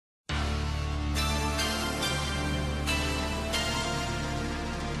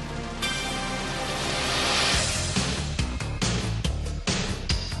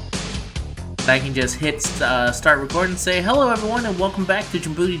I can just hit start recording and say, hello everyone and welcome back to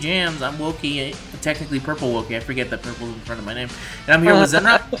Jumputi Jams. I'm Wokey, technically Purple Wokey, I forget that purple's in front of my name. And I'm here with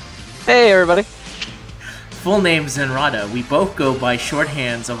Zenrotto. Hey everybody. Full name Zenrotto. We both go by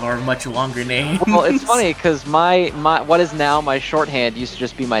shorthands of our much longer names. Well, it's funny because my what is now my shorthand used to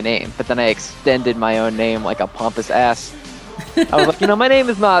just be my name, but then I extended my own name like a pompous ass. I was like, my name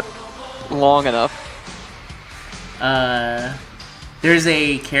is not long enough. There's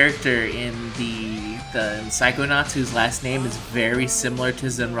a character in the Psychonauts whose last name is very similar to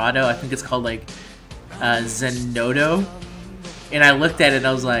Zenrotto. I think it's called like Zenrotto. And I looked at it and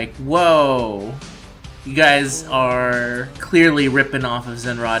I was like, whoa. You guys are clearly ripping off of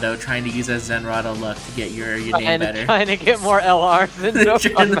Zenrotto, trying to use that Zenrotto luck to get your name better. Trying to get more LRs in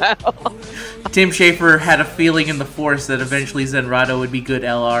Tim Schafer had a feeling in the Force that eventually Zenrotto would be good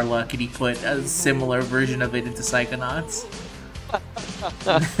LR luck, and he put a similar version of it into Psychonauts.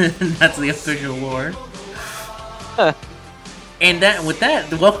 That's the official lore. And with that,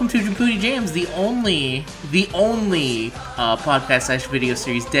 welcome to Jumputi Jams, the only podcast / video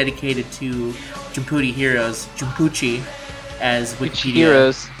series dedicated to Jumputi heroes, Jumputi, as Wikipedia.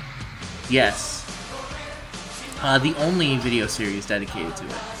 Heroes. Yes. The only video series dedicated to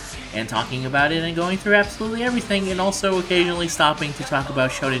it. And talking about it and going through absolutely everything, and also occasionally stopping to talk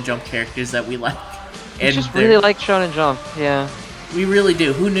about Shonen Jump characters that we like. I just really like Shonen Jump, yeah. We really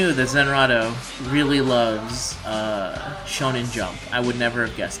do. Who knew that Zenrotto really loves Shonen Jump? I would never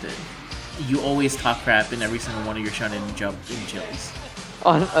have guessed it. You always talk crap in every single one of your Shonen Jump in chills.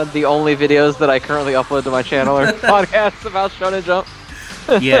 On the only videos that I currently upload to my channel are podcasts about Shonen Jump.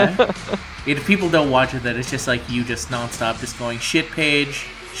 Yeah. If people don't watch it, then it's just like you just nonstop just going shit page,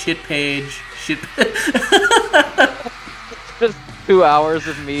 shit page, shit. Just 2 hours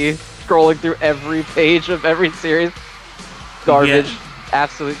of me scrolling through every page of every series. Garbage. Yeah.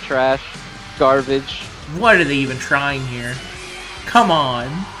 Absolute trash. Garbage. What are they even trying here? Come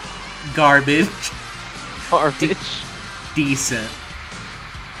on. Garbage. Garbage. Decent.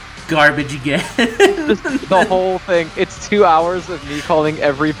 Garbage again. The whole thing. It's 2 hours of me calling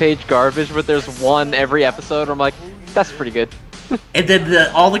every page garbage, but there's one every episode where I'm like, that's pretty good. And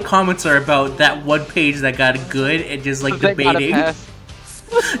then all the comments are about that one page that got good and just like debating.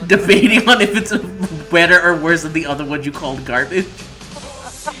 Debating on if it's better or worse than the other one you called garbage.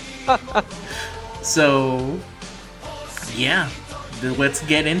 So, yeah, let's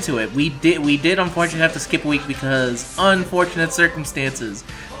get into it. We did unfortunately have to skip a week because unfortunate circumstances,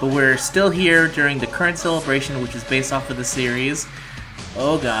 but we're still here during the current celebration, which is based off of the series.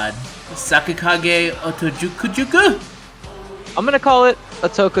 Oh god, Sakikage Otojukujuku. I'm gonna call it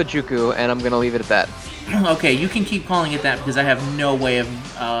Otokojuku, and I'm gonna leave it at that. Okay, you can keep calling it that because I have no way of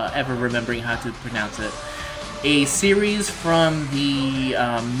ever remembering how to pronounce it. A series from the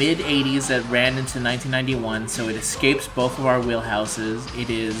mid-'80s that ran into 1991, so it escapes both of our wheelhouses. It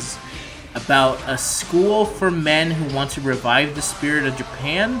is about a school for men who want to revive the spirit of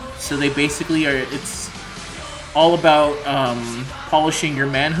Japan. So they basically are, it's all about polishing your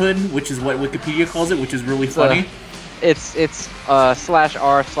manhood, which is what Wikipedia calls it, which is really funny. It's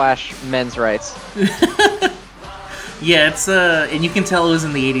 /r/men's rights. Yeah, it's and you can tell it was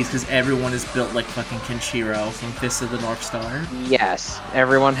in the 80s because everyone is built like fucking Kenshiro from Fist of the North Star. Yes,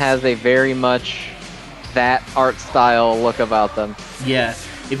 everyone has a very much that art style look about them. Yeah,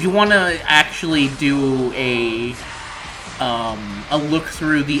 if you want to actually do a look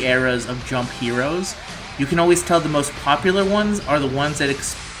through the eras of Jump heroes, you can always tell the most popular ones are the ones that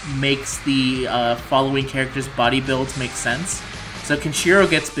makes the following characters' body builds make sense. So Kenshiro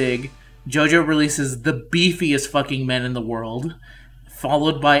gets big, JoJo releases the beefiest fucking men in the world,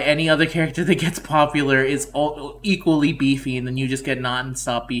 followed by any other character that gets popular is all equally beefy, and then you just get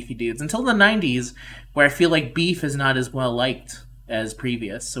non-stop beefy dudes. Until the 90s, where I feel like beef is not as well liked as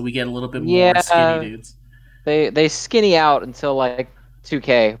previous, so we get a little bit more skinny dudes. They skinny out until like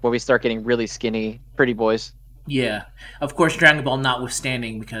 2K, where we start getting really skinny, pretty boys. Yeah. Of course, Dragon Ball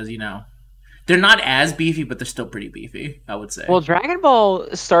notwithstanding, because, they're not as beefy, but they're still pretty beefy, I would say. Well, Dragon Ball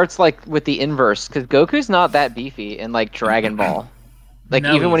starts, like, with the inverse, because Goku's not that beefy in, like, Dragon Ball. Like,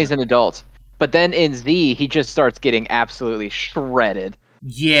 no, even when he's an adult. But then in Z, he just starts getting absolutely shredded.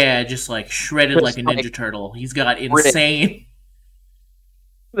 Yeah, just, like, shredded like a Ninja Turtle. He's got insane...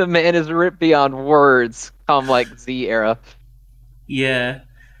 The man is ripped beyond words, come, like, Z era. Yeah.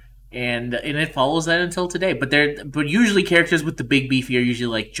 And it follows that until today. But usually characters with the big beefy are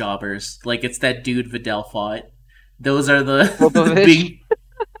usually like jobbers. Like it's that dude Videl fought. Those are the big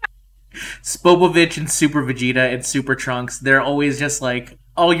Spopovich and Super Vegeta and Super Trunks. They're always just like,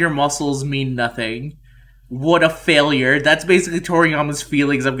 all your muscles mean nothing. What a failure. That's basically Toriyama's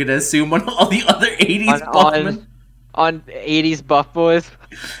feelings, I'm gonna assume, on all the other 80s Buffmen. On 80s Buff Boys.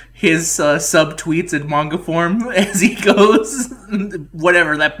 His subtweets in manga form as he goes.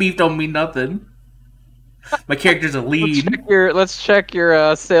 Whatever, that beef don't mean nothing. My character's a lead. Let's check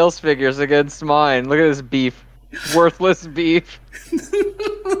your sales figures against mine. Look at this beef. Worthless beef.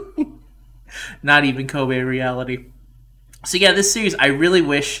 Not even Kobe reality. So yeah, this series, I really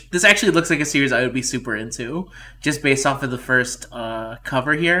wish... This actually looks like a series I would be super into, just based off of the first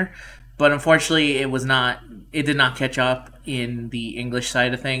cover here. But unfortunately, it did not catch up in the English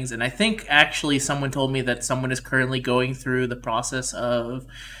side of things. And I think actually someone told me that someone is currently going through the process of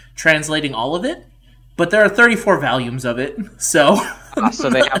translating all of it. But there are 34 volumes of it, so... So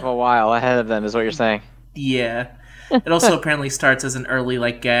they have a while ahead of them, is what you're saying. Yeah. It also apparently starts as an early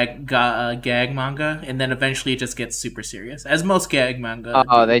gag manga, and then eventually it just gets super serious, as most gag manga.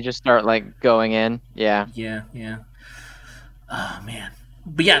 Oh, they just start going in. Yeah. Yeah. Oh man.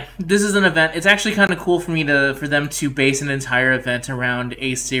 But yeah, this is an event. It's actually kind of cool for them to base an entire event around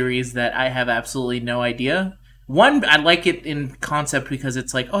a series that I have absolutely no idea. One, I like it in concept because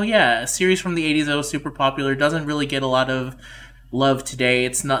it's like, oh yeah, a series from the 80s that was super popular, doesn't really get a lot of love today.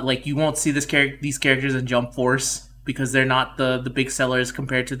 It's not like you won't see these characters in Jump Force because they're not the big sellers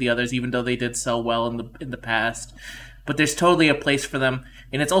compared to the others, even though they did sell well in the past. But there's totally a place for them,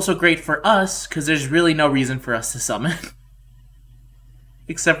 and it's also great for us because there's really no reason for us to summon,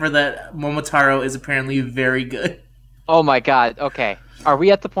 except for that Momotaro is apparently very good. Oh my god. Okay, are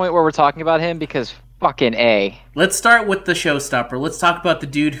we at the point where we're talking about him? Because fucking A. Let's start with the showstopper. Let's talk about the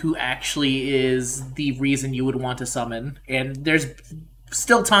dude who actually is the reason you would want to summon, and there's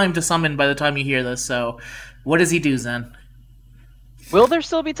still time to summon by the time you hear this. So, what does he do, Zen? Will there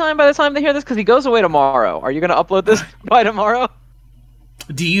still be time by the time they hear this? Because he goes away tomorrow. Are you going to upload this by tomorrow?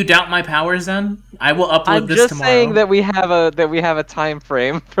 Do you doubt my powers, Zen? I will upload this tomorrow. I'm just saying that we have a time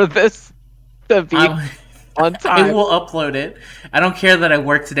frame for this to be on time. I will upload it. I don't care that I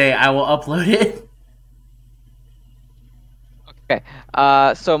work today. I will upload it. Okay.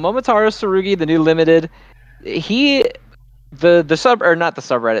 So Momotaro Tsurugi, the new limited, the sub, or not the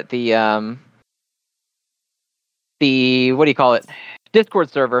subreddit, the what do you call it?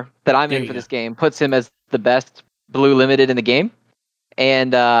 Discord server that I'm in for this game puts him as the best blue limited in the game.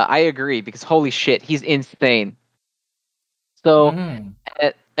 And I agree, because holy shit, he's insane. So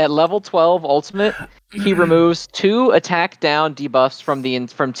at level 12 ultimate, he removes 2 attack down debuffs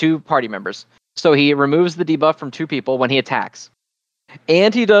from 2 party members. So he removes the debuff from 2 people when he attacks.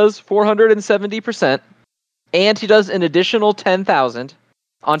 And he does 470%. And he does an additional 10,000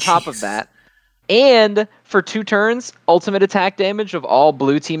 on top of that. And for 2 turns, ultimate attack damage of all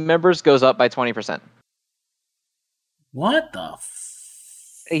blue team members goes up by 20%. What the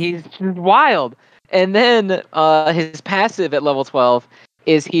He's wild. And then his passive at level 12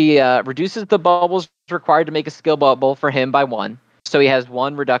 is he reduces the bubbles required to make a skill bubble for him by 1. So he has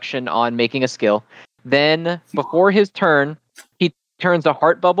 1 reduction on making a skill. Then before his turn, he turns a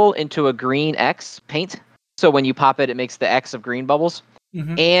heart bubble into a green X paint. So when you pop it, it makes the X of green bubbles.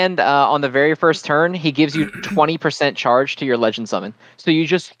 Mm-hmm. And on the very first turn, he gives you 20% charge to your legend summon. So you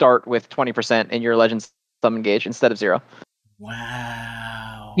just start with 20% in your legend summon gauge instead of 0.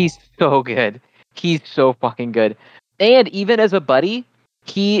 Wow. He's so good. He's so fucking good. And even as a buddy,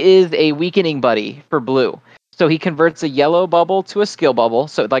 he is a weakening buddy for blue. So he converts a yellow bubble to a skill bubble,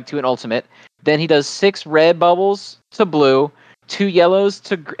 so to an ultimate. Then he does 6 red bubbles to blue, 2 yellows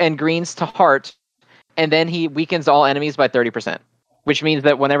and greens to heart, and then he weakens all enemies by 30%. Which means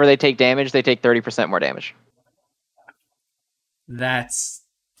that whenever they take damage, they take 30% more damage. That's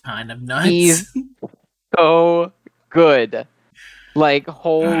kind of nuts. He's so good. Like,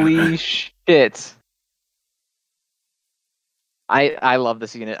 holy shit. I love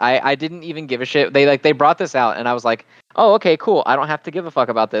this unit. I didn't even give a shit. They brought this out, and I was like, oh, okay, cool. I don't have to give a fuck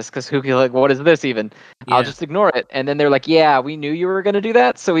about this, because what is this even? Yeah. I'll just ignore it. And then they're like, yeah, we knew you were going to do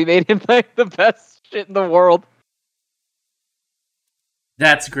that, so we made him like the best shit in the world.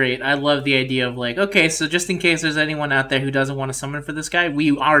 That's great. I love the idea of okay, so just in case there's anyone out there who doesn't want to summon for this guy,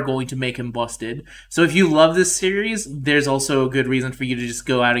 we are going to make him busted. So if you love this series, there's also a good reason for you to just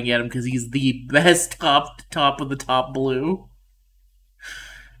go out and get him, because he's the best top of the top blue.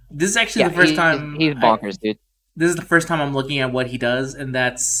 This is actually the first time... He's bonkers, dude. This is the first time I'm looking at what he does, and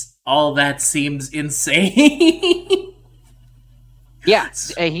all that seems insane. Yeah,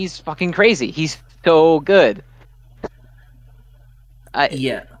 he's fucking crazy. He's so good. I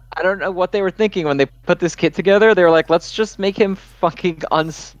don't know what they were thinking when they put this kit together. They were like, let's just make him fucking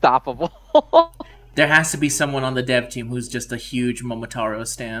unstoppable. There has to be someone on the dev team who's just a huge Momotaro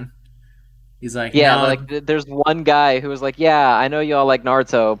stan. He's like, Yeah, no. like there's one guy who was like, "Yeah, I know y'all like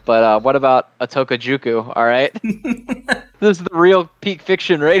Naruto, but what about Atoka Juku? All right, this is the real peak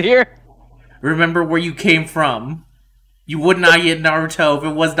fiction right here." Remember where you came from. You would not get Naruto if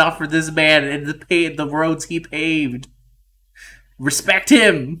it was not for this man and the roads he paved. Respect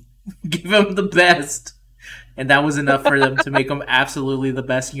him. Give him the best. And that was enough for them to make him absolutely the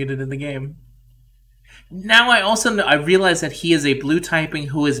best unit in the game. Now I also know, I realize that he is a blue typing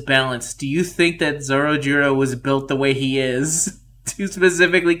who is balanced. Do you think that Zorojiro was built the way he is to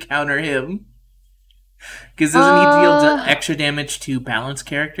specifically counter him? Because doesn't he deal extra damage to balanced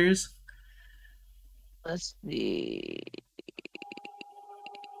characters? Let's see.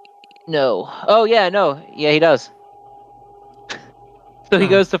 No. Oh yeah, no. Yeah, he does. So he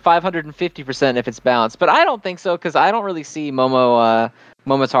goes to 550% if it's balanced, but I don't think so because I don't really see Momotaro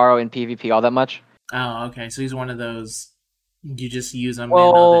in PvP all that much. Oh, okay. So he's one of those you just use him.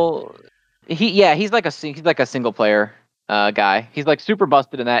 Well, he's like a single player guy. He's like super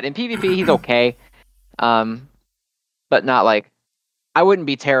busted in that. In PvP, he's okay, but not like I wouldn't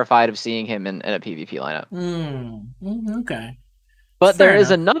be terrified of seeing him in a PvP lineup. Okay. But there is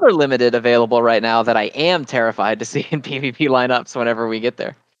another limited available right now that I am terrified to see in PvP lineups whenever we get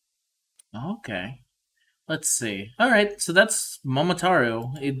there. Okay. Let's see. All right, so that's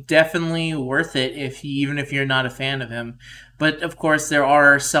Momotaro. It definitely worth it even if you're not a fan of him. But of course, there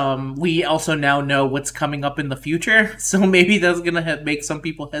are some. We also now know what's coming up in the future, so maybe that's gonna make some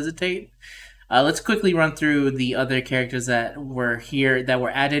people hesitate. Let's quickly run through the other characters that were here that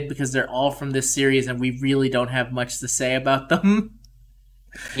were added because they're all from this series, and we really don't have much to say about them.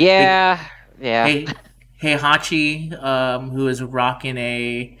 Yeah. Heihachi, who is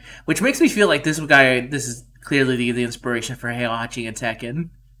rocking which makes me feel like this is clearly the inspiration for Heihachi and Tekken.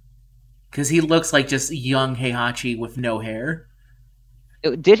 Because he looks like just young Heihachi with no hair.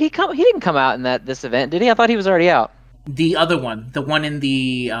 Did he come? He didn't come out in this event, did he? I thought he was already out. The other one, the one in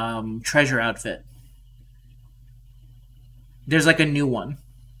the treasure outfit. There's like a new one.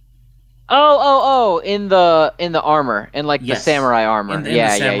 Oh! In the armor, in like the samurai armor. In the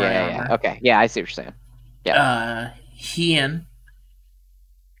samurai armor. Okay, yeah, I see what you're saying. Yeah. Hien,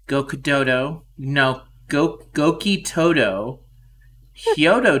 Goku Goki Todo,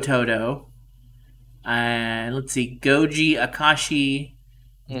 Hyodo Todo, and let's see, Goji Akashi,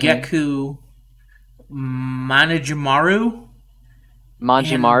 Geku, Manjimaru,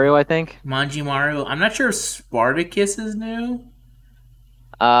 I think. Manjimaru. I'm not sure if Spartacus is new.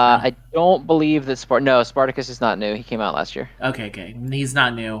 I don't believe that Spartacus is not new. He came out last year. Okay. He's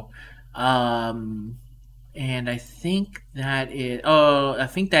not new. And I think that is. Oh, I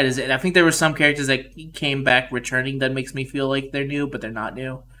think that is it. I think there were some characters that came back returning that makes me feel like they're new, but they're not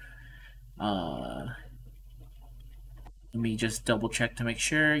new. Let me just double check to make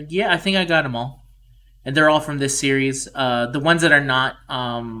sure. Yeah, I think I got them all, and they're all from this series. The ones that are not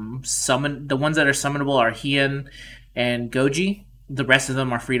the ones that are summonable are Hien and Goji. The rest of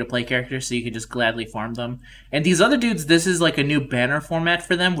them are free-to-play characters, so you can just gladly farm them. And these other dudes, this is like a new banner format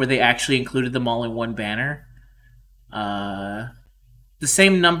for them, where they actually included them all in one banner. The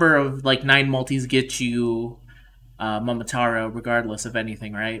same number of, 9 multis get you Momotaro, regardless of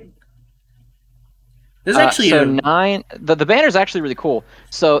anything, right? There's actually 9... The banner's actually really cool.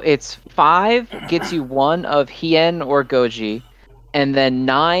 So it's 5 gets you one of Hien or Goji, and then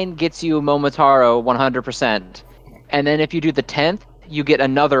 9 gets you Momotaro 100%. And then if you do the 10th, you get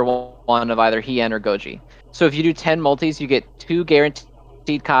another one of either Hien or Goji. So if you do 10 multis, you get 2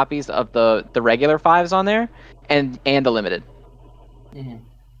 guaranteed copies of the regular 5s on there, and the limited. Mm-hmm.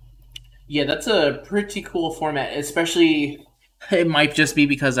 Yeah, that's a pretty cool format. Especially, it might just be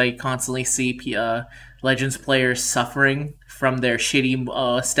because I constantly see Legends players suffering from their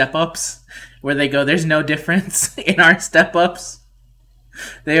shitty step-ups, where they go, there's no difference in our step-ups.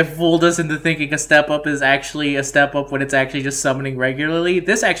 They have fooled us into thinking a step-up is actually a step-up when it's actually just summoning regularly.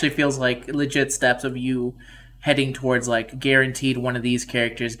 This actually feels like legit steps of you heading towards, guaranteed one of these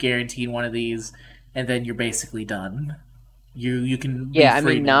characters, guaranteed one of these, and then you're basically done. You can... Yeah, I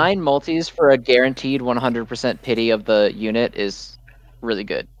mean, 9 multis for a guaranteed 100% pity of the unit is really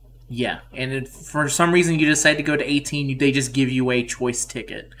good. Yeah, and for some reason you decide to go to 18, they just give you a choice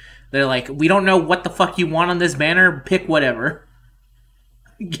ticket. They're like, we don't know what the fuck you want on this banner, pick whatever.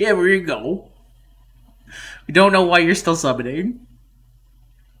 Yeah, where you go. We don't know why you're still summoning.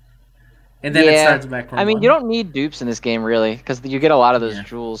 And then it starts back from you don't need dupes in this game, really, because you get a lot of those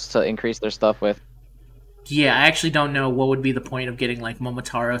jewels to increase their stuff with. Yeah, I actually don't know what would be the point of getting,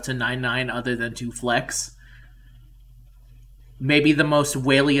 Momotaro to 9-9 other than to flex. Maybe the most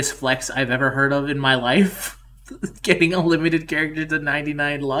whaliest flex I've ever heard of in my life. Getting a limited character to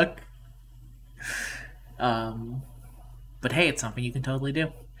 99 luck. Um, but hey, it's something you can totally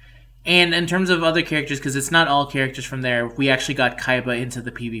do. And in terms of other characters, because it's not all characters from there, we actually got Kaiba into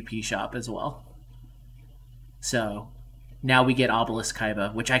the PvP shop as well. So now we get Obelisk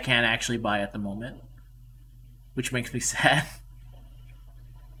Kaiba, which I can't actually buy at the moment, which makes me sad.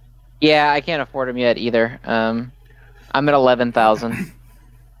 Yeah, I can't afford him yet either. I'm at 11,000.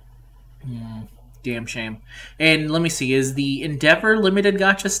 Damn shame. And let me see, is the Endeavor Limited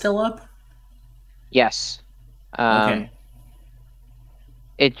Gacha still up? Yes. Okay.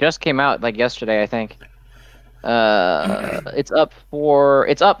 It just came out like yesterday, I think. It's up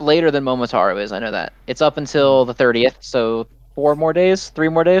later than Momotaro is. I know that. It's up until the 30th, so 3 more days.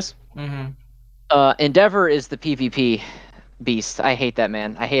 Mm-hmm. Endeavor is the PvP beast. I hate that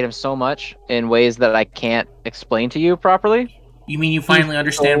man. I hate him so much in ways that I can't explain to you properly. You mean you finally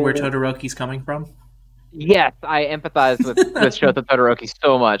understand where Todoroki's coming from? Yes, I empathize with Shota Todoroki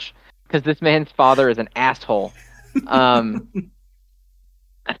so much because this man's father is an asshole.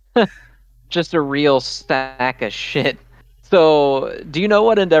 Just a real sack of shit. So, do you know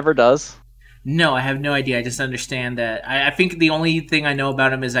what Endeavor does? No, I have no idea. I just understand that. I think the only thing I know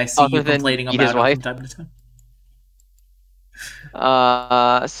about him is I see you complaining about him from time to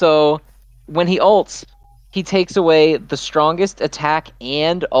time. So when he ults, he takes away the strongest attack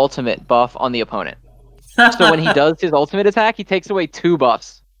and ultimate buff on the opponent. So when he does his ultimate attack, he takes away 2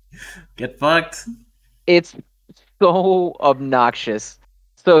 buffs. Get fucked. It's so obnoxious.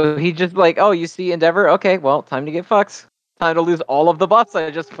 So he just like, oh, you see Endeavor? Okay, well, time to get fucked. Time to lose all of the buffs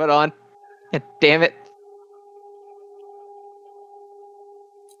I just put on. Damn it.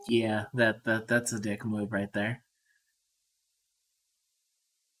 Yeah, that's a dick move right there.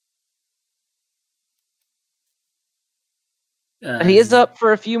 He is up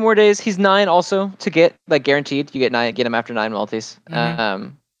for a few more days. He's 9 also to get, like, guaranteed. You get him after 9 multis. Mm-hmm.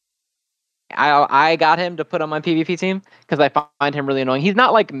 I got him to put on my PvP team because I find him really annoying. He's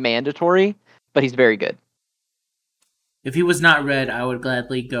not like mandatory, but he's very good. If he was not red, I would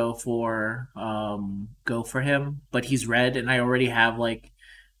gladly go for him. But he's red, and I already have like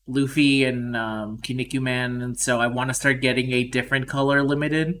Luffy and Kinnikuman, Man, and so I want to start getting a different color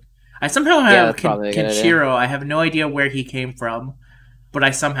limited. I somehow have Kenshiro. I have no idea where he came from, but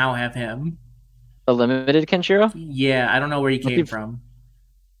I somehow have him. The limited Kenshiro? Yeah, I don't know where he came from.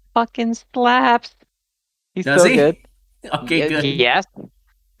 Fucking slaps. He's Does so he? Good. Okay, good. Yes.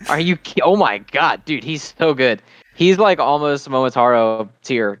 Are you? Oh my god, dude, he's so good. He's like almost Momotaro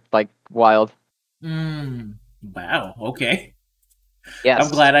tier, like wild. Wow. Okay. Yes.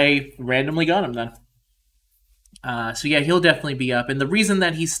 I'm glad I randomly got him then. So yeah, he'll definitely be up. And the reason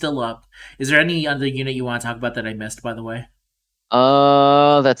that he's still up, is there any other unit you want to talk about that I missed, by the way?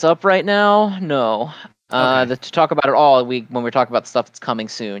 That's up right now? No. To talk about it all, when we're talking about stuff that's coming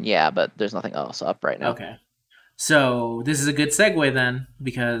soon, yeah, but there's nothing else up right now. Okay. So this is a good segue then,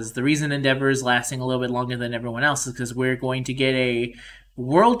 because the reason Endeavor is lasting a little bit longer than everyone else is because we're going to get a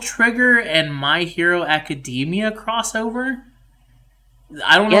World Trigger and My Hero Academia crossover.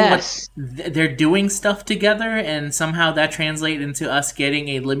 I don't know what they're doing stuff together, and somehow that translates into us getting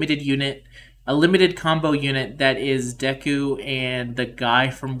a limited unit, a limited combo unit that is Deku and the guy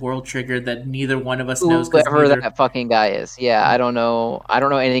from World Trigger that neither one of us knows. Whoever that fucking guy is. Yeah, I don't know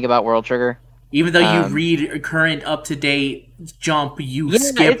anything about World Trigger. Even though you read current up-to-date Jump, you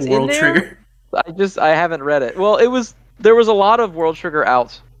skip World Trigger. I haven't read it. Well, there was a lot of World Trigger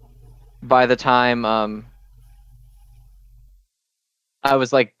out by the time I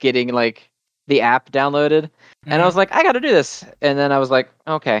was like getting like the app downloaded, and I was like, I got to do this, and then I was like,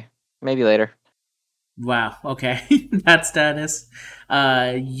 okay, maybe later. Wow. Okay, that status.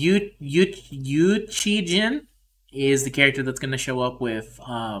 Yuchijin is the character that's going to show up with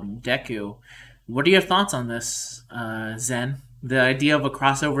Deku. What are your thoughts on this, Zen? The idea of a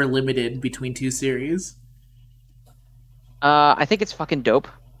crossover limited between 2 series? I think it's fucking dope.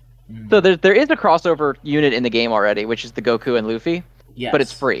 So there is a crossover unit in the game already, which is the Goku and Luffy. Yes. But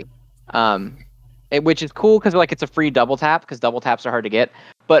it's free. Which is cool because like it's a free double tap because double taps are hard to get.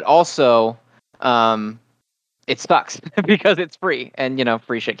 But also, it sucks because it's free, and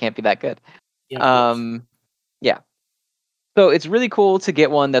free shit can't be that good. Yeah. So it's really cool to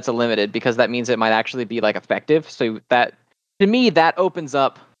get one that's a limited because that means it might actually be like effective. So that, to me, that opens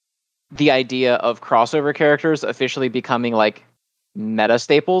up the idea of crossover characters officially becoming like meta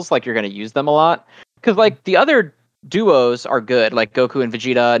staples. Like you're going to use them a lot because like the other duos are good, like Goku and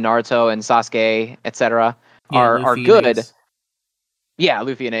Vegeta, Naruto and Sasuke, etc. are good. Yeah,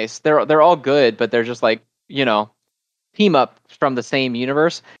 Luffy and Ace. They're all good, but they're just like team up from the same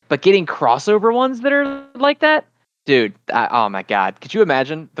universe. But getting crossover ones that are like that. Dude, oh my god. Could you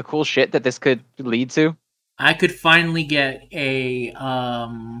imagine the cool shit that this could lead to? I could finally get a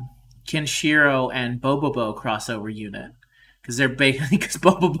Kenshiro and Bobobo crossover unit because they're because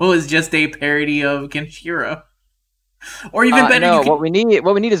Bobobo is just a parody of Kenshiro. Or even better, no, what we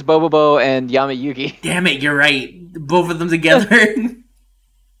need is Bobobo and Yamayugi. Damn it, you're right. Both of them together. And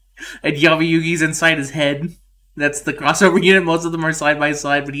Yamayugi's inside his head. That's the crossover unit. Most of them are side by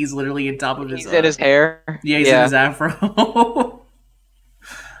side, but he's literally on top of his... He's in his hair. Yeah, he's in his afro.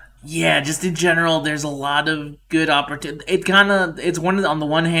 Yeah, just in general, there's a lot of good opportunity. It's on the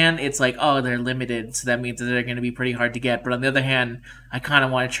one hand, it's like, oh, they're limited, so that means that they're going to be pretty hard to get. But on the other hand, I kind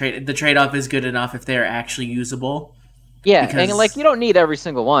of want to trade. The trade-off is good enough if they're actually usable. Yeah, because... and like you don't need every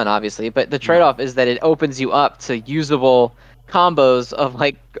single one, obviously, but the trade-off is that it opens you up to usable combos of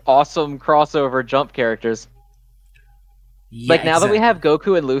like awesome crossover jump characters. Yeah, like now that we have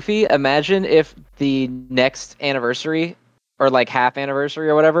Goku and Luffy, imagine if the next anniversary or like half anniversary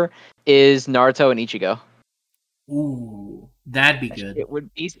or whatever is Naruto and Ichigo. Ooh, that'd be good. It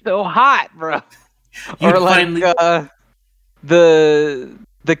would be so hot, bro. Or like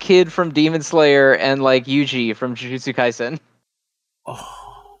the kid from Demon Slayer and like Yuji from Jujutsu Kaisen.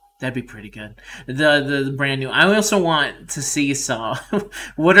 Oh, that'd be pretty good. The brand new. I also want to see some.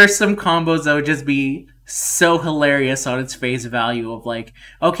 What are some combos that would just be so hilarious on its face value of like,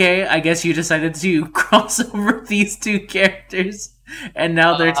 okay, I guess you decided to cross over these two characters and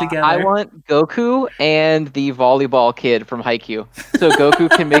now they're together. I want Goku and the volleyball kid from Haikyuu. So Goku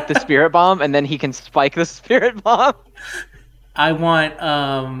can make the spirit bomb and then he can spike the spirit bomb. I want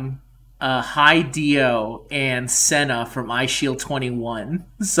High Dio and Senna from iShield 21.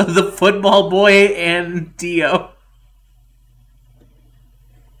 So the football boy and Dio.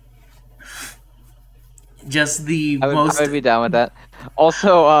 Just most... I would be down with that.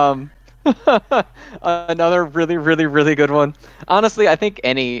 Also, another really, really, really good one. Honestly, I think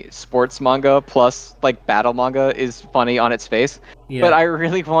any sports manga plus like battle manga is funny on its face. Yeah. But I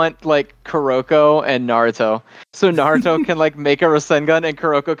really want like Kuroko and Naruto. So Naruto can like make a Rasengan and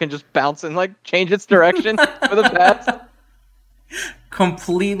Kuroko can just bounce and like change its direction for the best.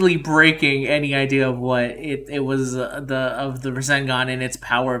 Completely breaking any idea of what it was the Rasengan and its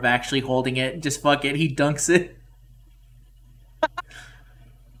power of actually holding it. Just fuck it, he dunks it.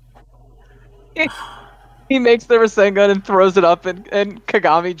 He makes the Rasengan and throws it up, and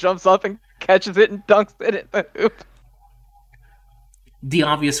Kagami jumps up and catches it and dunks it at the hoop. The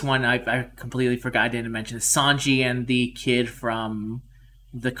obvious one I completely forgot I didn't mention is Sanji and the kid from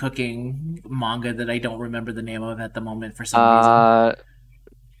the cooking manga that I don't remember the name of at the moment for some reason.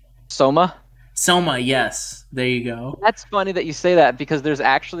 Soma, yes. There you go. That's funny that you say that because there's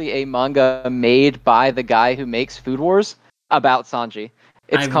actually a manga made by the guy who makes Food Wars about Sanji.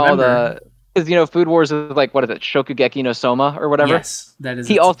 It's called because you know Food Wars is like, what is it, Shokugeki no Soma or whatever? Yes, that is.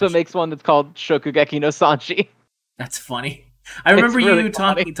 He also makes one that's called Shokugeki no Sanji. That's funny. I remember you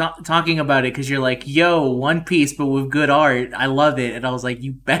talking about it because you're like, yo, One Piece, but with good art. I love it. And I was like,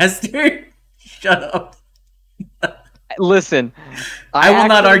 you bastard. Shut up. Listen. I will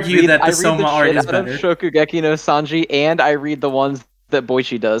not argue that the Soma art is better. Shokugeki no Sanji, and I read the ones that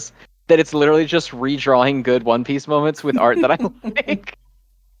Boichi does. That it's literally just redrawing good One Piece moments with art that I like.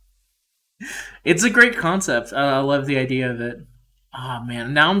 It's a great concept. I love the idea of it. Oh,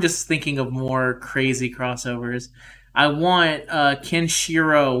 man. Now I'm just thinking of more crazy crossovers. I want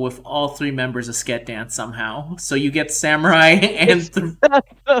Kenshiro with all three members of Sket Dance somehow. So you get Samurai and...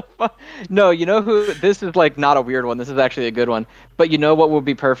 No, you know who... This is like not a weird one. This is actually a good one. But you know what would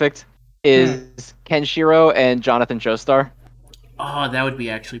be perfect? Is Kenshiro and Jonathan Joestar. Oh, that would be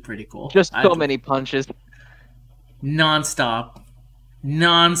actually pretty cool. Just so many punches. Non-stop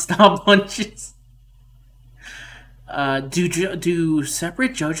punches. Do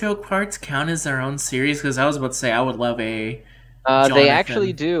separate JoJo parts count as their own series? Because I was about to say I would love a. They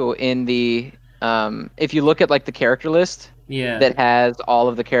actually do in the if you look at like the character list. Yeah. That has all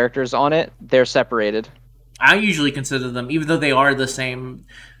of the characters on it. They're separated. I usually consider them, even though they are the same,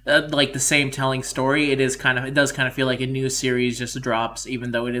 like the same telling story. It does kind of feel like a new series just drops,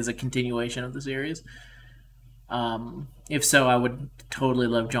 even though it is a continuation of the series. If so, I would totally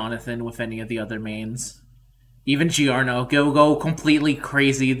love Jonathan with any of the other mains. Even Giorno, go completely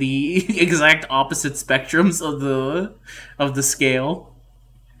crazy. The exact opposite spectrums of the scale.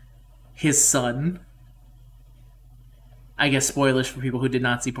 His son. I guess spoilers for people who did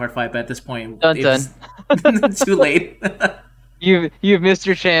not see Part 5, but at this point, it's too late. You've missed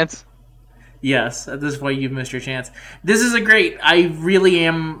your chance. Yes, at this point, you've missed your chance. This is a great... I really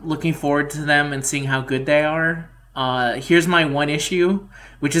am looking forward to them and seeing how good they are. Here's my one issue,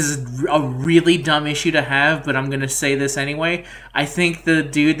 which is a really dumb issue to have, but I'm gonna say this anyway. I think the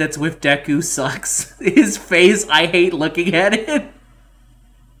dude that's with Deku sucks. His face, I hate looking at it.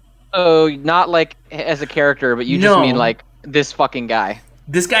 Oh, not like as a character, but you just mean No, like this fucking guy.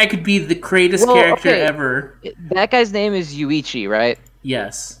 this guy could be the greatest Well, character okay, ever. that guy's name is Yuichi, right?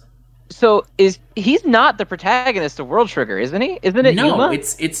 Yes. So he's not the protagonist of World Trigger, isn't he? Isn't it No, Yuma?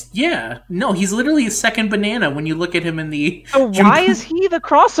 it's yeah. No, he's literally a second banana when you look at him in the. So why is he the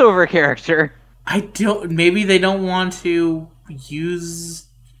crossover character? I don't. Maybe they don't want to use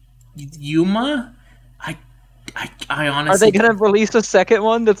Yuma. I honestly. Are they gonna release a second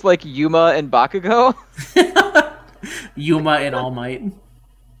one that's like Yuma and Bakugo? Yuma and All Might.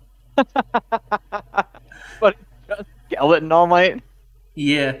 But Skeleton All Might.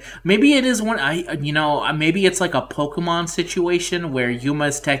 Yeah, maybe it is one. Maybe it's like a Pokemon situation where Yuma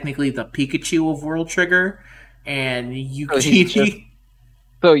is technically the Pikachu of World Trigger, and Yukichi.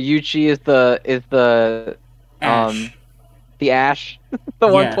 So Yuchi is the Ash. the Ash, the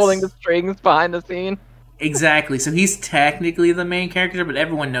one Yes. pulling the strings behind the scene. Exactly. So he's technically the main character, but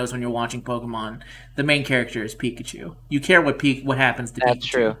everyone knows when you're watching Pokemon, the main character is Pikachu. You care what happens to Pikachu. That's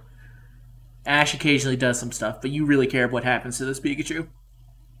true. Ash occasionally does some stuff, but you really care what happens to this Pikachu.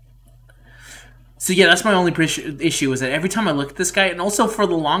 So yeah, that's my only issue is that every time I look at this guy, and also for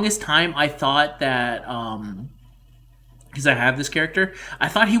the longest time, I thought that because I have this character, I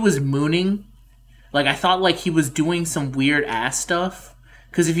thought he was mooning. Like I thought like he was doing some weird ass stuff.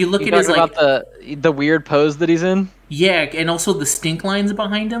 Because if you look at his like about the weird pose that he's in, yeah, and also the stink lines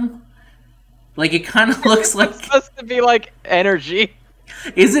behind him, like it kind of looks like it's supposed to be like energy.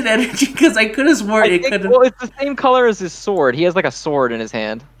 Is it energy? Because I could have sworn it could. Well, it's the same color as his sword. He has like a sword in his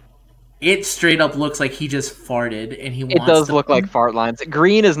hand. It straight up looks like he just farted and he. It does look like fart lines.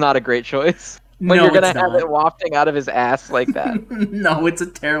 Green is not a great choice when No, you're gonna it's have not. it wafting out of his ass like that. No, it's a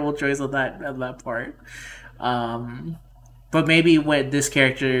terrible choice on that part. But maybe when this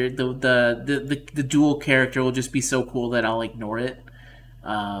character, the dual character, will just be so cool that I'll ignore it.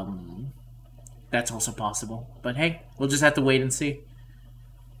 That's also possible. But hey, we'll just have to wait and see.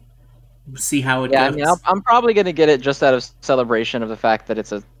 See how it goes. Yeah, I mean, I'm probably gonna get it just out of celebration of the fact that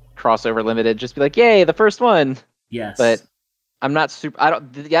it's a crossover limited. Just be like, yay, the first one. Yes, But I'm not super. I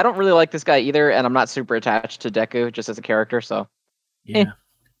don't really like this guy either, and I'm not super attached to Deku just as a character. So yeah.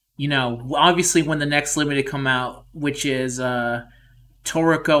 You know, obviously when the next limited come out, which is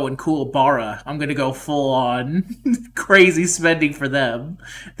Toriko and Kuwabara, I'm gonna go full on crazy spending for them.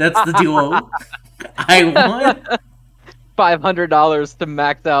 That's the duo I want. $500 to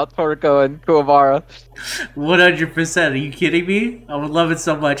max out Toriko and Kuwabara. 100%. Are you kidding me? I would love it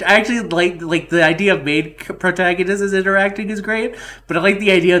so much. I actually like the idea of main protagonists is interacting is great, but I like the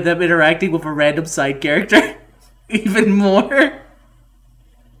idea of them interacting with a random side character even more.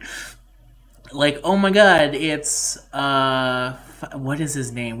 Like, oh my god, it's what is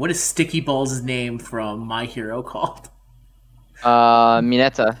his name? What is Sticky Balls' name from My Hero called?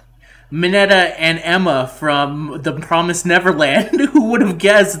 Mineta. Mineta and Emma from The Promised Neverland. Who would have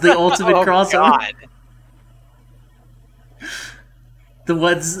guessed the ultimate crossover? God.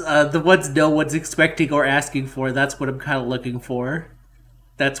 The ones no one's expecting or asking for. That's what I'm kind of looking for.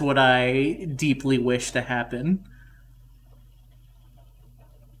 That's what I deeply wish to happen.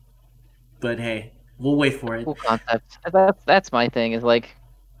 But hey, we'll wait for it. Cool concept. That's my thing. Is like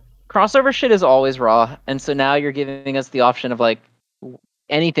crossover shit is always raw, and so now you're giving us the option of like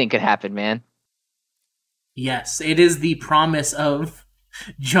anything could happen, man. Yes, it is the promise of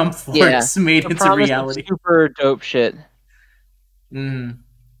Jump Force made into reality. Super dope shit. And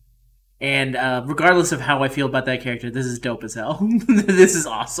regardless of how I feel about that character, this is dope as hell. This is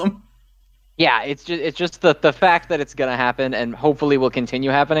awesome. Yeah, it's just the fact that it's gonna happen and hopefully will continue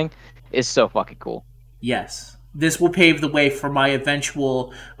happening is so fucking cool. Yes. This will pave the way for my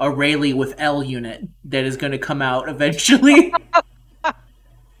eventual Rayleigh with L unit that is going to come out eventually.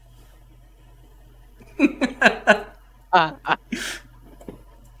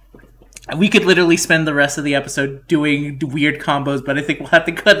 We could literally spend the rest of the episode doing weird combos, but I think we'll have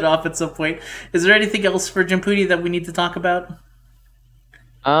to cut it off at some point. Is there anything else for Jumputi that we need to talk about?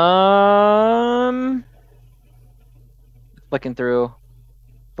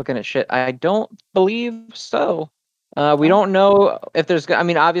 Looking at shit. I don't believe so. We don't know if there's. I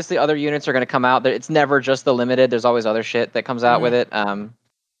mean, obviously, other units are going to come out. It's never just the limited. There's always other shit that comes out with it.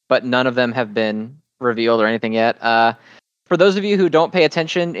 But none of them have been revealed or anything yet. For those of you who don't pay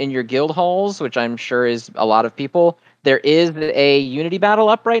attention in your guild halls, which I'm sure is a lot of people, there is a Unity battle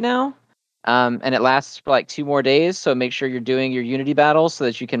up right now. And it lasts for like 2 more days. So make sure you're doing your Unity battles so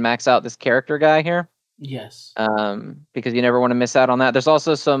that you can max out this character guy here. Yes. Because you never want to miss out on that. There's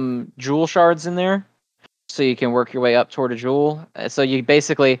also some jewel shards in there, so you can work your way up toward a jewel. So you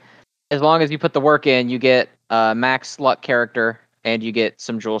basically, as long as you put the work in, you get a max luck character, and you get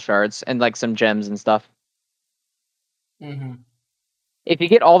some jewel shards and like some gems and stuff. Mm-hmm. If you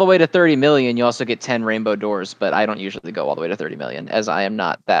get all the way to 30 million, you also get 10 rainbow doors, but I don't usually go all the way to 30 million, as I am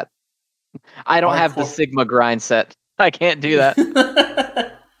not that. I don't have the Sigma grind set. I can't do that.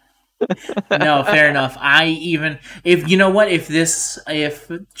 No, fair enough. If you know what, if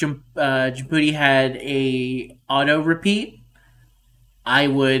Jumputi had a auto repeat, I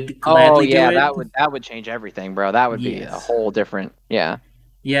would gladly do it. that would change everything, bro. That would be a whole different, yeah.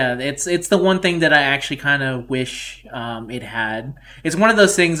 Yeah, it's the one thing that I actually kind of wish it had. It's one of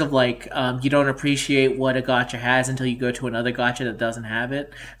those things of like you don't appreciate what a gacha has until you go to another gacha that doesn't have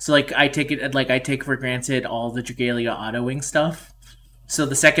it. So like I take for granted all the Dragalia autoing stuff. So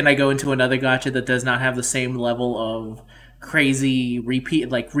the second I go into another gacha that does not have the same level of crazy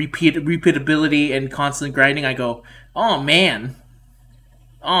repeatability and constant grinding, I go, oh man,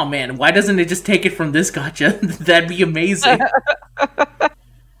 why doesn't it just take it from this gacha? That'd be amazing.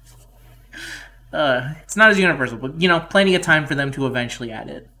 It's not as universal, but plenty of time for them to eventually add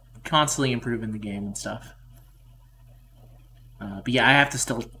it, constantly improving the game and stuff. But yeah, I have to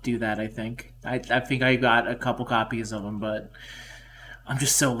still do that. I think I think I got a couple copies of them, but I'm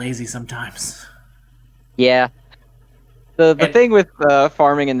just so lazy sometimes. Yeah. The thing with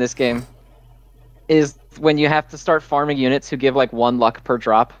farming in this game is when you have to start farming units who give like 1 luck per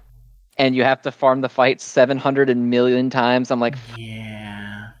drop, and you have to farm the fight 700 million times. I'm like,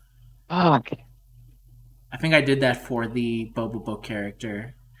 yeah. Fuck. I think I did that for the Bobobo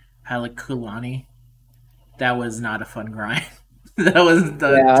character, Halikulani. That was not a fun grind. That was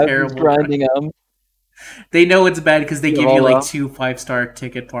terrible grinding them. They know it's bad because they give you like 2 5-star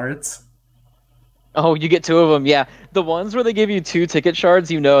ticket parts. Oh, you get 2 of them, yeah. The ones where they give you 2 ticket shards,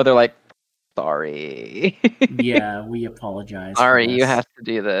 they're like, sorry. Yeah, we apologize. Sorry, you have to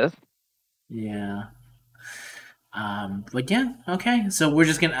do this. Yeah. But yeah, okay. So we're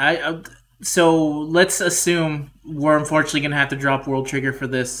just gonna. So let's assume we're unfortunately gonna have to drop World Trigger for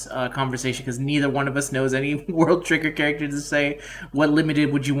this conversation because neither one of us knows any World Trigger characters to say. What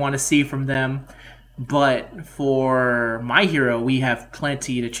limited would you want to see from them? But for My Hero, we have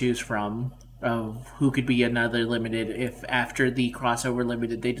plenty to choose from of who could be another limited if after the crossover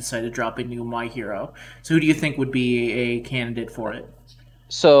limited they decide to drop a new My Hero. So who do you think would be a candidate for it?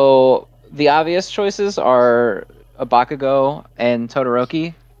 So the obvious choices are a Bakugo and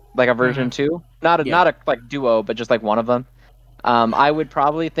Todoroki, like a version 2. Not a like duo, but just like one of them. I would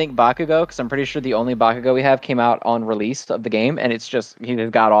probably think Bakugo because I'm pretty sure the only Bakugo we have came out on release of the game, and it's just he's as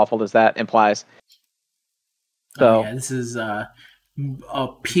god awful as that implies. So yeah, this is a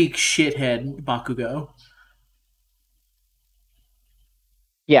peak shithead Bakugo.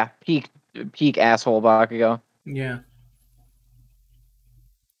 Yeah, peak asshole Bakugo. Yeah.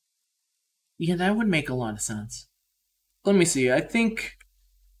 Yeah, that would make a lot of sense. Let me see. I think...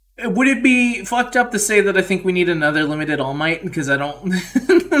 Would it be fucked up to say that I think we need another limited All Might? Because I don't...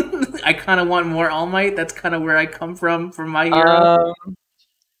 I kind of want more All Might. That's kind of where I come from My Hero.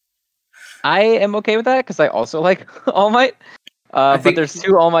 I am okay with that because I also like All Might. But there's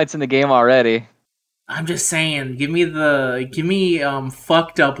 2 All Mights in the game already. I'm just saying, give me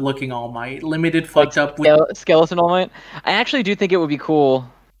fucked up looking All Might. Limited fucked up with... Skeleton All Might. I actually do think it would be cool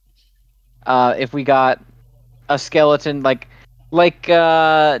if we got a skeleton like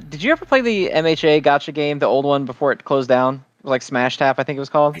did you ever play the MHA gacha game, the old one before it closed down? Like Smash Tap, I think it was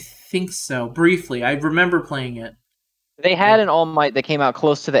called. I think so. Briefly, I remember playing it. They had an All Might that came out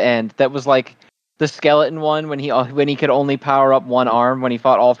close to the end. That was like the skeleton one when he could only power up 1 arm when he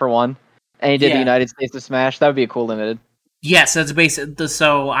fought All for One, and he did the United States of Smash. That would be a cool limited. Yes, that's basic.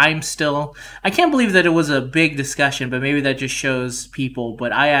 So I can't believe that it was a big discussion, but maybe that just shows people.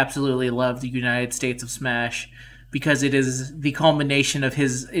 But I absolutely love the United States of Smash because it is the culmination of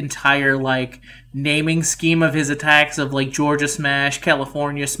his entire like naming scheme of his attacks of like Georgia Smash,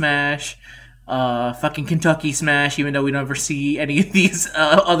 California Smash, fucking Kentucky Smash, even though we never see any of these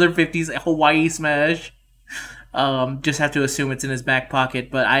other 50s, Hawaii Smash. Just have to assume it's in his back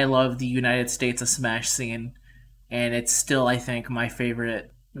pocket, but I love the United States of Smash scene, and it's still, I think, my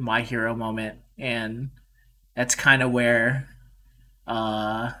favorite My Hero moment, and that's kind of where,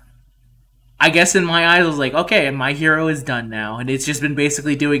 I guess in my eyes, I was like, okay, My Hero is done now, and it's just been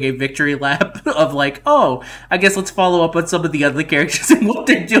basically doing a victory lap of like, oh, I guess let's follow up on some of the other characters and what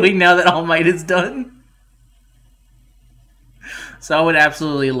they're doing now that All Might is done. So I would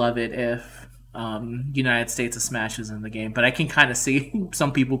absolutely love it if United States of Smash is in the game, but I can kind of see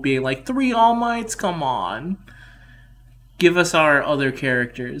some people being like, 3 All Mights, come on. Give us our other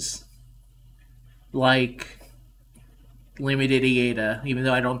characters. Like Limited Ieda, even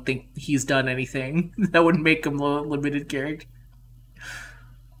though I don't think he's done anything that would make him a limited character.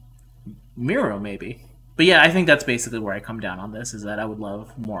 Miro, maybe. But yeah, I think that's basically where I come down on this, is that I would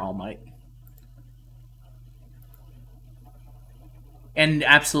love more All Might. And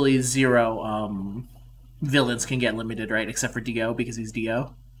absolutely zero villains can get limited, right? Except for Dio, because he's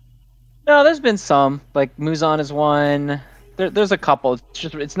Dio. No, there's been some. Like, Muzan is one. There's a couple.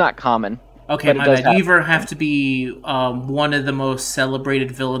 It's not common. Okay, my bad. You either have to be one of the most celebrated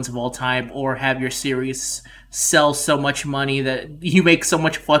villains of all time, or have your series sell so much money that you make so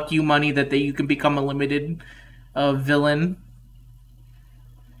much fuck you money that you can become a limited villain.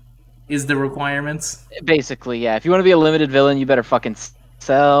 Is the requirements. Basically, yeah. If you want to be a limited villain, you better fucking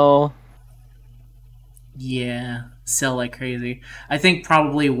sell. Yeah, sell like crazy. I think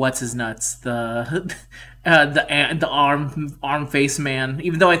probably what's his nuts, the arm face man.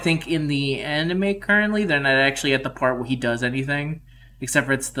 Even though I think in the anime currently they're not actually at the part where he does anything, except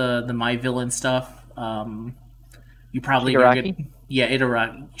for it's the my villain stuff. You probably Shigaraki? Yeah,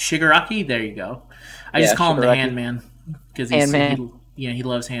 Itaraki, Shigaraki. There you go. I just call him the Handman because he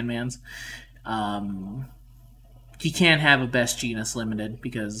loves Handmans. He can't have a best genus limited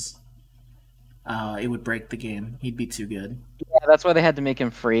because it would break the game. He'd be too good. Yeah, that's why they had to make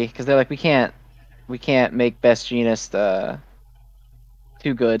him free, because they're like, we can't make best genus too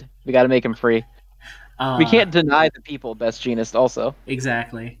good. We got to make him free. We can't deny the people best genus also.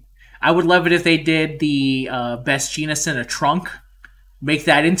 Exactly. I would love it if they did the best genus in a trunk. Make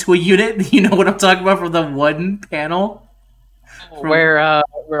that into a unit. You know what I'm talking about from the one panel? Where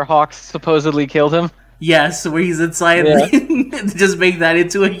Hawks supposedly killed him? Yes, where he's inside. Yeah. Just make that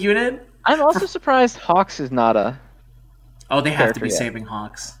into a unit. I'm also surprised Hawks is not a... Oh, they have to be saving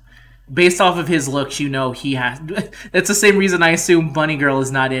Hawks. Based off of his looks, you know he has... That's the same reason I assume Bunny Girl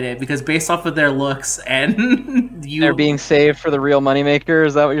is not in it, because based off of their looks and... They're being saved for the real moneymaker,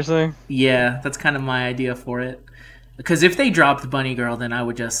 is that what you're saying? Yeah, that's kind of my idea for it. Because if they dropped Bunny Girl, then I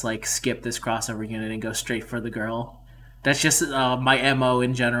would just, like, skip this crossover unit and go straight for the girl. That's just my MO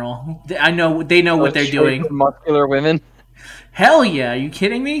in general. They know what they're doing. Muscular women. Hell yeah! Are you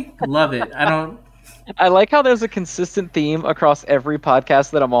kidding me? Love it. I like how there's a consistent theme across every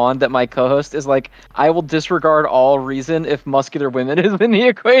podcast that I'm on that my co-host is like, I will disregard all reason if muscular women is in the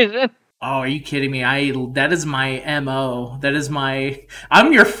equation. Oh, are you kidding me? That is my MO. That is my...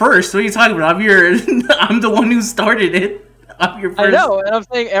 I'm your first. What are you talking about? I'm the one who started it. I'm your first. I know, and I'm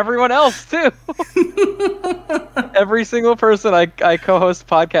saying everyone else too. Every single person I co-host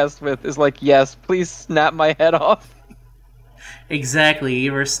podcast with is like, yes, please snap my head off. Exactly.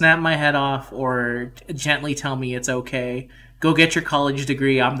 Either snap my head off or gently tell me it's okay. Go get your college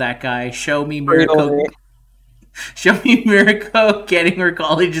degree. I'm that guy. Show me Mirko. Show me Mirko getting her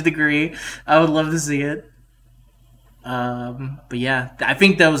college degree. I would love to see it. But yeah, I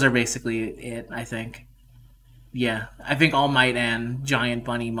think those are basically it. I think. Yeah, I think All Might and Giant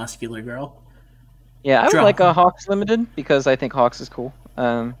Bunny Muscular Girl. Yeah, I would like a Hawks Limited because I think Hawks is cool.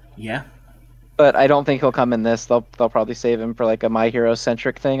 Yeah. But I don't think he'll come in this. They'll probably save him for like a My Hero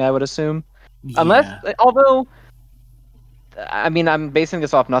centric thing, I would assume. Yeah. Although, I mean, I'm basing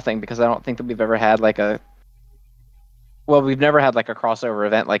this off nothing because I don't think that we've ever had like we've never had like a crossover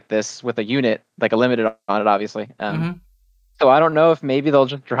event like this with a unit, like a limited on it, obviously. So I don't know if maybe they'll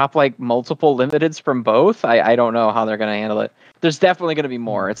just drop like multiple limiteds from both. I don't know how they're going to handle it. There's definitely going to be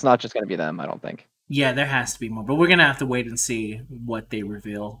more. It's not just going to be them, I don't think. Yeah, there has to be more, but we're going to have to wait and see what they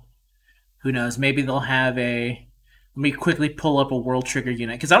reveal. Who knows? Maybe they'll have let me quickly pull up a World Trigger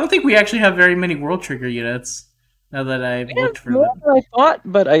unit, because I don't think we actually have very many World Trigger units, now that I've looked for them. More than I thought,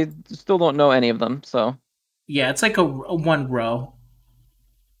 but I still don't know any of them, so... Yeah, it's like a one row.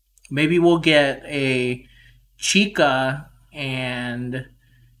 Maybe we'll get a Chica and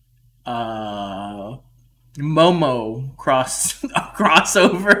Momo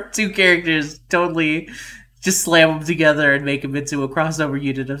crossover. 2 characters, totally... Just slam them together and make them into a crossover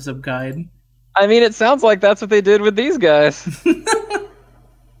unit of some kind. I mean, it sounds like that's what they did with these guys.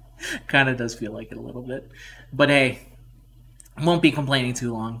 Kind of does feel like it a little bit. But hey, won't be complaining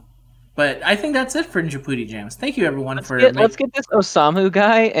too long. But I think that's it for Jumputi Jams. Thank you, everyone, let's get this Osamu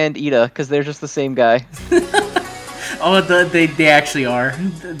guy and Ida, because they're just the same guy. Oh, they actually are.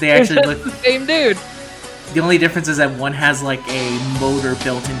 They actually look the same dude. The only difference is that one has like a motor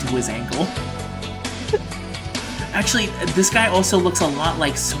built into his ankle. Actually, this guy also looks a lot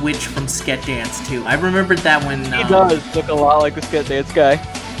like Switch from Sket Dance, too. I remembered that when... He does look a lot like the Sket Dance guy.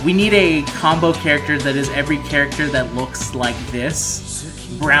 We need a combo character that is every character that looks like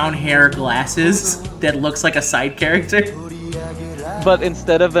this. Brown hair, glasses, that looks like a side character. But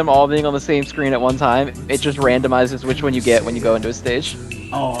instead of them all being on the same screen at one time, it just randomizes which one you get when you go into a stage.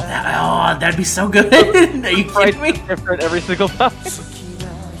 Oh, that'd be so good. Are you kidding me? Different every single time.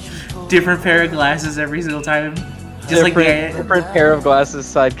 Different pair of glasses every single time. Just like different pair of glasses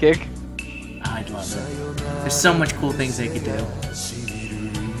sidekick. I'd love it. There's so much cool things they could do.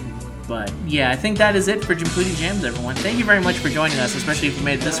 But yeah, I think that is it for Jumputi Jams, everyone. Thank you very much for joining us, especially if you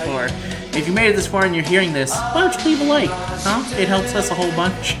made it this far. If you made it this far and you're hearing this, why don't you leave a like? Huh? It helps us a whole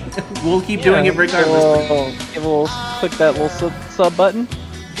bunch. We'll keep doing it regardless. Click that little sub button.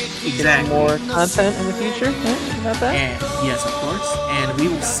 Exactly. Get some more content in the future. Yeah, about that. And yes, of course. And we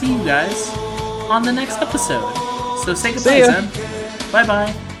will see you guys on the next episode. So say goodbye, Zen.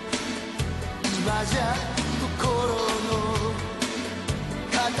 Bye-bye.